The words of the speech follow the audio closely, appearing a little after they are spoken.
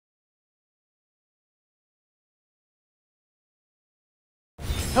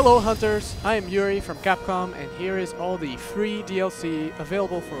Hello hunters, I am Yuri from Capcom and here is all the free DLC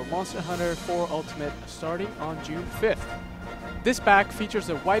available for Monster Hunter 4 Ultimate starting on June 5th. This pack features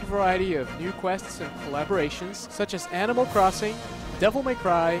a wide variety of new quests and collaborations such as Animal Crossing, Devil May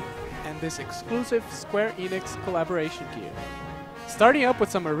Cry, and this exclusive Square Enix collaboration gear. Starting up with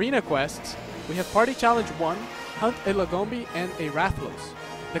some arena quests, we have Party Challenge 1, Hunt a Lagombi and a Rathalos.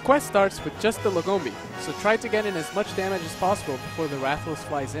 The quest starts with just the Lagombi, so try to get in as much damage as possible before the Rathalos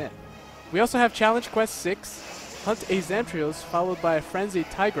flies in. We also have Challenge Quest 6, Hunt a Xantrios followed by a Frenzied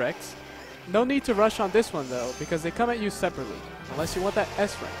Tigrex. No need to rush on this one though, because they come at you separately, unless you want that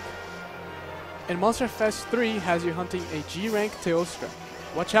S rank. And Monster Fest 3 has you hunting a G rank Teostra.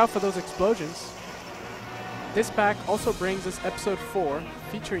 Watch out for those explosions. This pack also brings us Episode 4,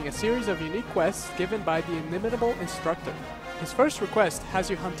 featuring a series of unique quests given by the inimitable instructor. His first request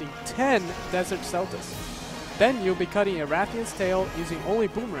has you hunting 10 Desert Celtas. Then you'll be cutting a Rathian's tail using only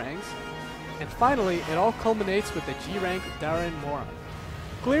boomerangs. And finally, it all culminates with the G-rank Darren Moron.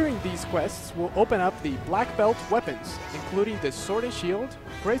 Clearing these quests will open up the Black Belt weapons, including the Sword and Shield,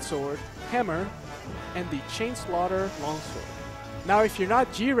 Greatsword, Hammer, and the Chain Slaughter Longsword. Now if you're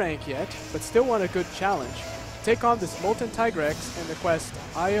not G-rank yet, but still want a good challenge, take on this Molten Tigrex in the quest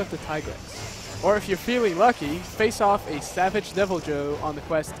Eye of the Tigrex. Or if you're feeling lucky, face off a Savage Devil Joe on the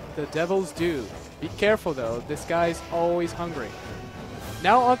quest The Devil's Due. Be careful though, this guy's always hungry.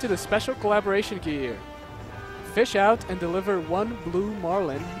 Now onto the special collaboration gear. Fish out and deliver one blue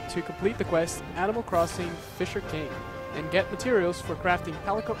marlin to complete the quest Animal Crossing Fisher King, and get materials for crafting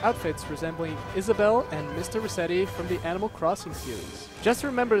Palico outfits resembling Isabelle and Mr. Rossetti from the Animal Crossing series. Just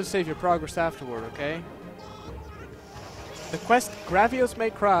remember to save your progress afterward, okay? The quest Gravios May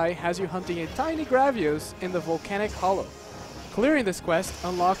Cry has you hunting a tiny Gravios in the Volcanic Hollow. Clearing this quest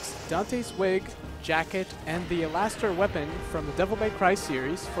unlocks Dante's wig, jacket, and the Elaster weapon from the Devil May Cry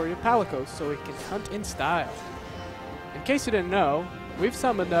series for your Palico so it can hunt in style. In case you didn't know, we've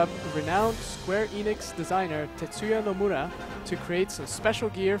summoned up renowned Square Enix designer Tetsuya Nomura to create some special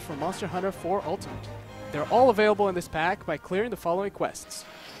gear for Monster Hunter 4 Ultimate. They're all available in this pack by clearing the following quests.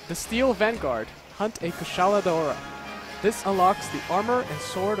 The Steel Vanguard, hunt a Kushala Daora. This unlocks the Armor and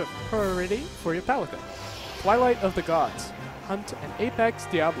Sword of Purity for your Palico. Twilight of the Gods, hunt an Apex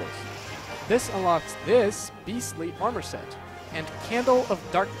Diablos. This unlocks this beastly armor set. And Candle of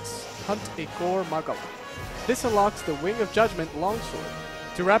Darkness, hunt a Gore Magala. This unlocks the Wing of Judgment Longsword.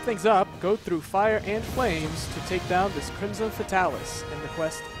 To wrap things up, go through Fire and Flames to take down this Crimson Fatalis in the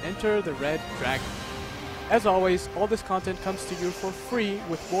quest Enter the Red Dragon. As always, all this content comes to you for free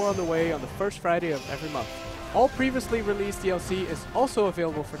with more on the way on the first Friday of every month. All previously released DLC is also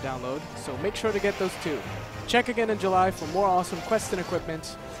available for download, so make sure to get those too. Check again in July for more awesome quests and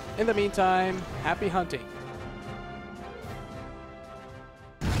equipment. In the meantime, happy hunting!